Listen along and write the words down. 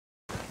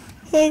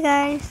Hey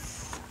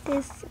guys,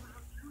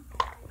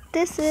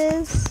 this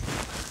is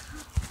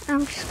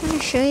I'm just gonna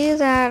show you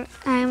that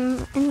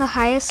I'm in the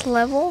highest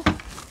level.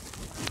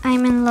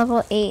 I'm in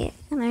level 8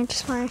 and I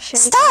just want to show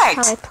you guys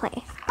how I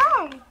play.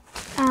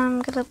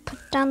 I'm gonna put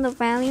down the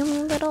volume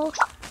a little,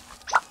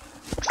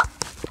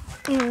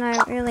 even though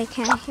I really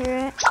can't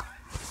hear it.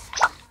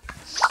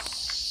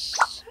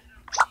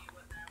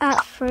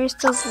 At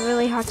first it was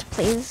really hard to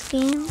play this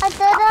game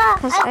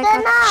because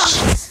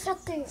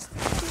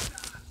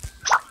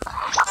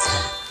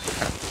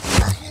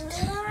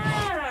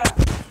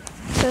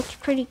so it's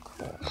pretty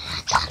cool.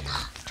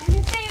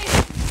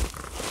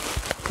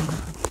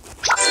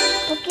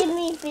 Give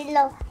me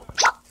below.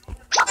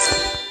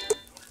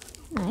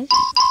 Nice.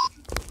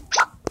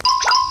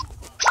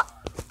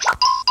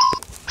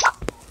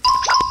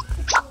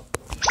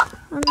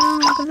 Oh no,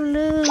 I'm gonna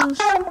lose.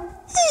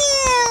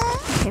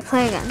 Okay,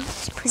 play again.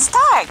 It's pretty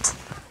Start!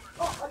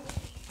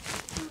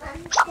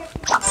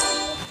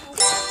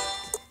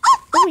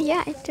 Oh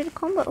yeah, I did a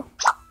combo.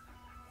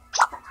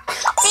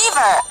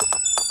 Fever!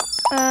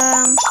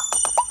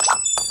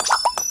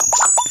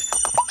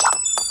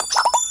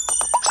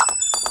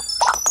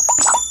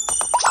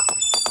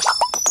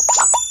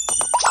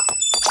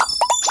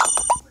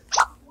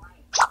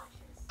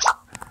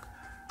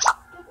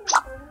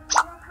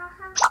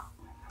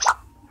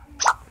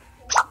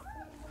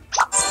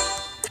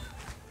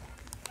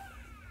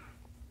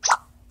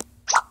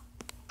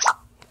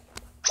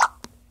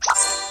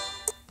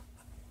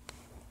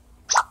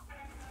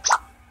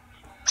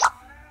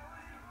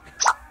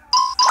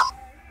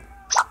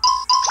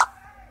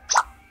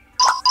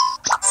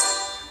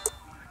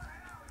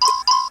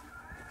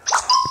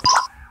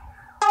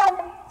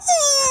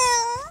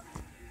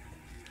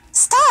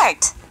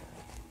 Start!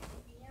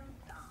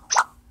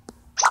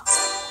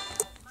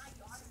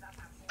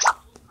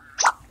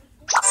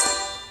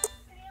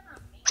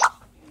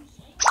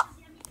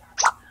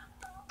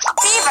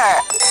 Fever!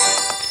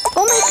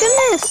 Oh my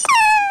goodness!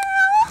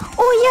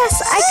 Oh yes,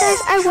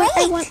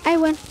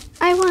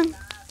 I won.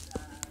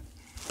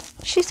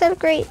 She said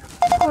great,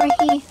 or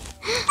he.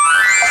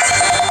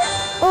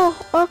 Oh,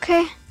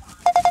 okay.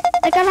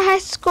 I got a high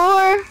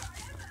score.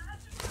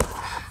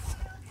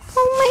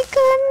 Oh my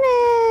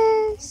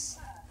goodness!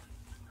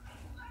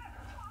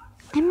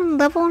 I'm on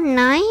level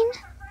 9?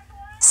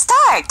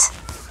 Start!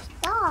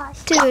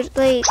 Dude,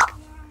 like,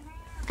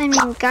 I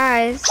mean,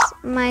 guys,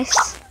 my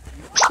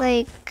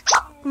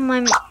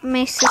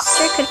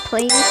sister could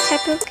play these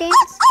type of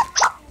games,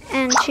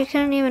 and she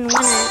couldn't even win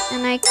it,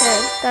 and I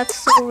could. That's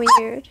so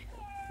weird.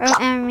 Oh,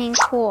 I mean,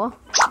 cool.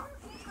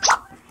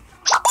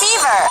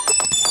 Fever!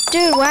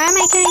 Dude, why am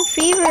I getting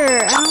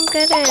fever? I don't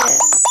get it.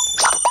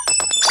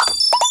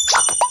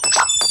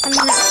 I mean,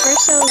 at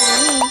first I was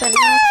winning, but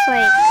now it's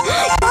like,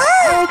 I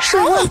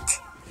actually won.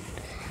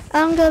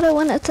 I'm the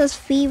one that says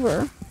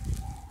fever.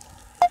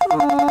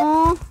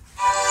 Aww.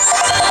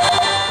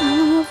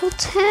 I'm level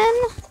 10.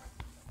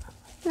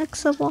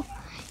 Next level.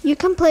 You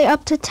can play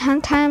up to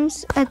 10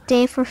 times a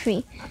day for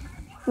free.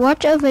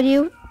 Watch a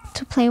video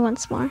to play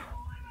once more.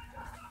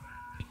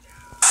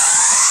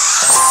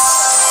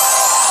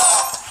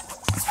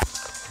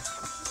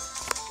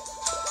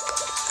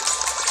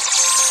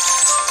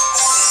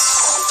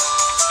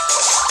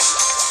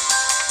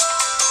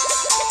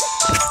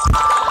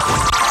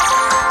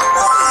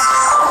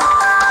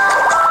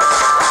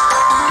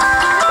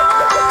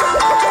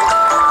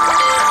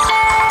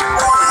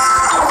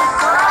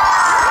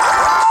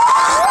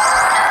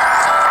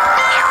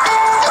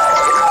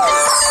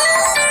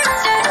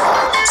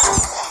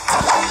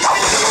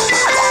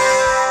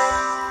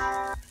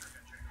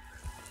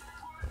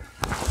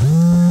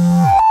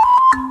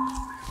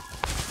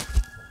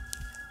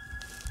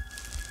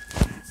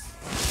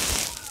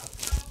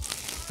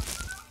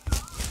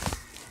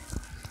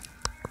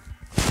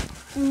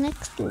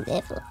 Next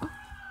level.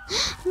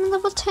 I'm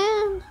level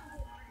 10.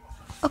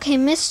 Okay,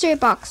 mystery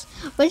box.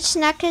 Which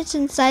snack is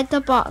inside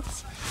the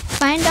box?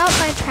 Find out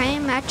by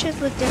trying matches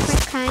with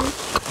different kinds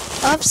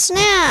of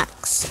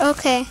snacks.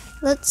 Okay,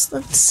 let's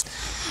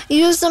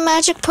use the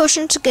magic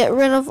potion to get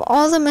rid of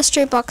all the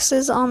mystery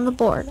boxes on the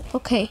board.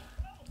 Okay.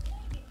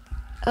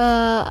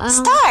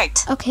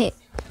 Start! Okay.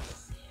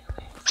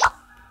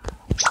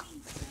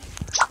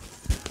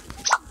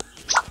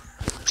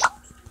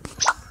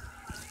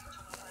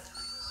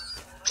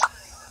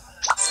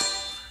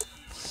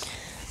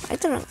 I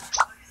don't know.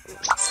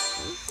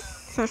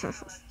 Okay.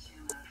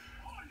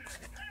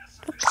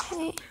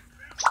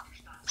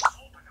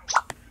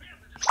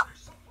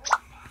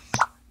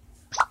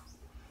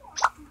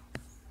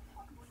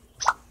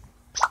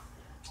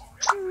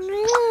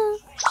 No,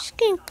 she's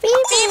getting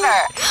fever.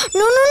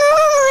 No,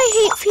 I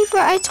hate fever.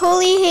 I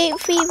totally hate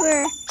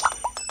fever.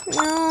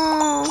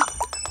 No.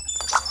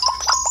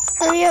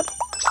 Hurry up.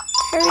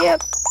 Hurry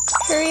up.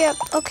 Hurry up.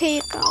 Okay,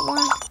 you got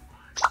one.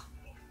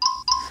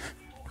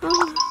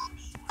 Oh.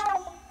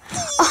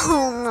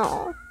 Oh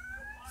no.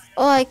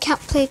 Oh, I can't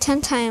play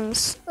 10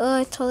 times. Oh,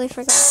 I totally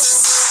forgot.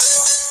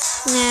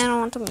 Nah, I don't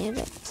want to mute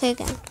it. Play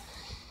again.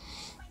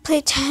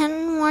 play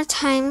 10 more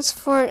times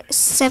for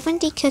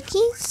 70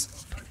 cookies?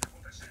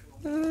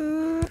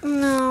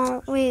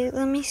 No, wait,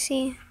 let me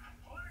see.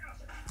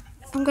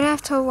 I'm gonna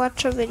have to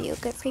watch a video,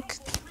 get free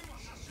cookies.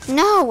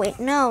 No, wait,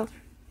 no.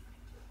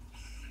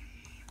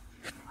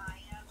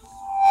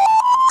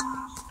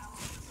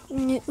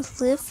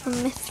 Live for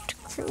myth to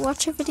crew.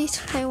 Watch a video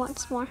to play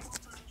once more.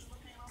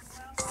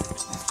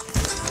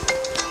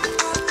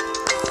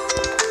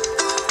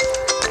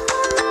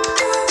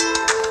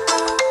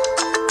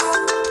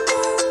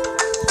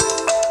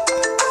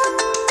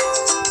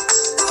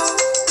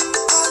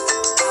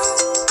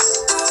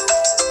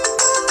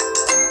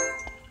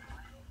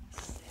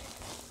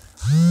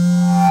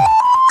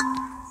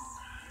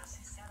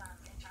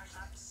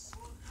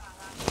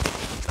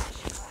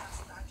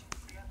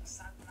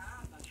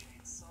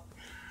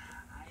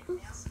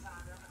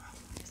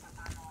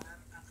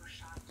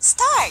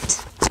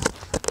 Start.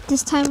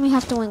 This time we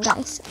have to win,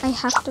 guys. I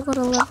have to go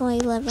to level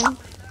 11.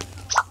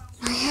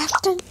 I have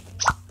to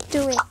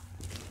do it.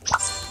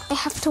 I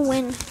have to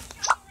win.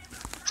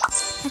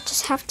 I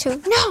just have to.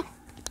 No!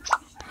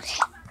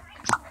 Okay.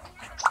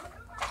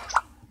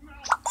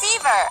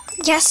 Fever.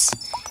 Yes!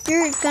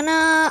 You're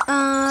gonna,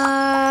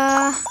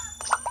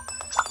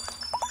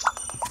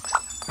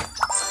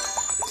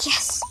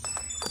 yes.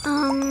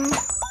 I'm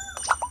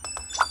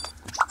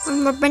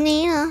a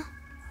banana.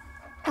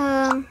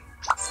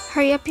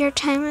 Hurry up, your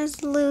time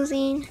is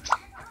losing.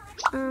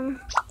 Hurry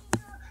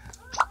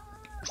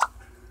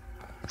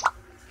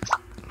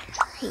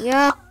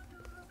up.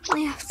 I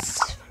have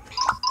 7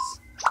 minutes.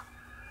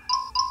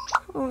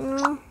 Oh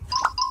no.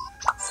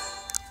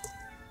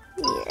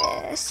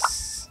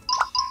 Yes.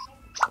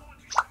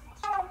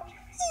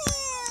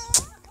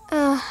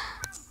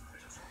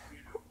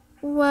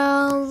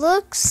 Well,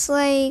 looks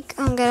like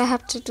I'm gonna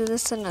have to do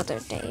this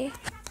another day.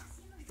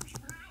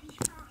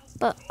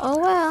 But oh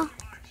well.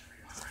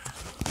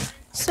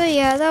 So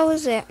yeah, that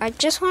was it. I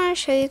just want to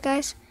show you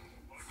guys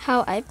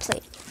how I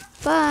played.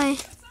 Bye.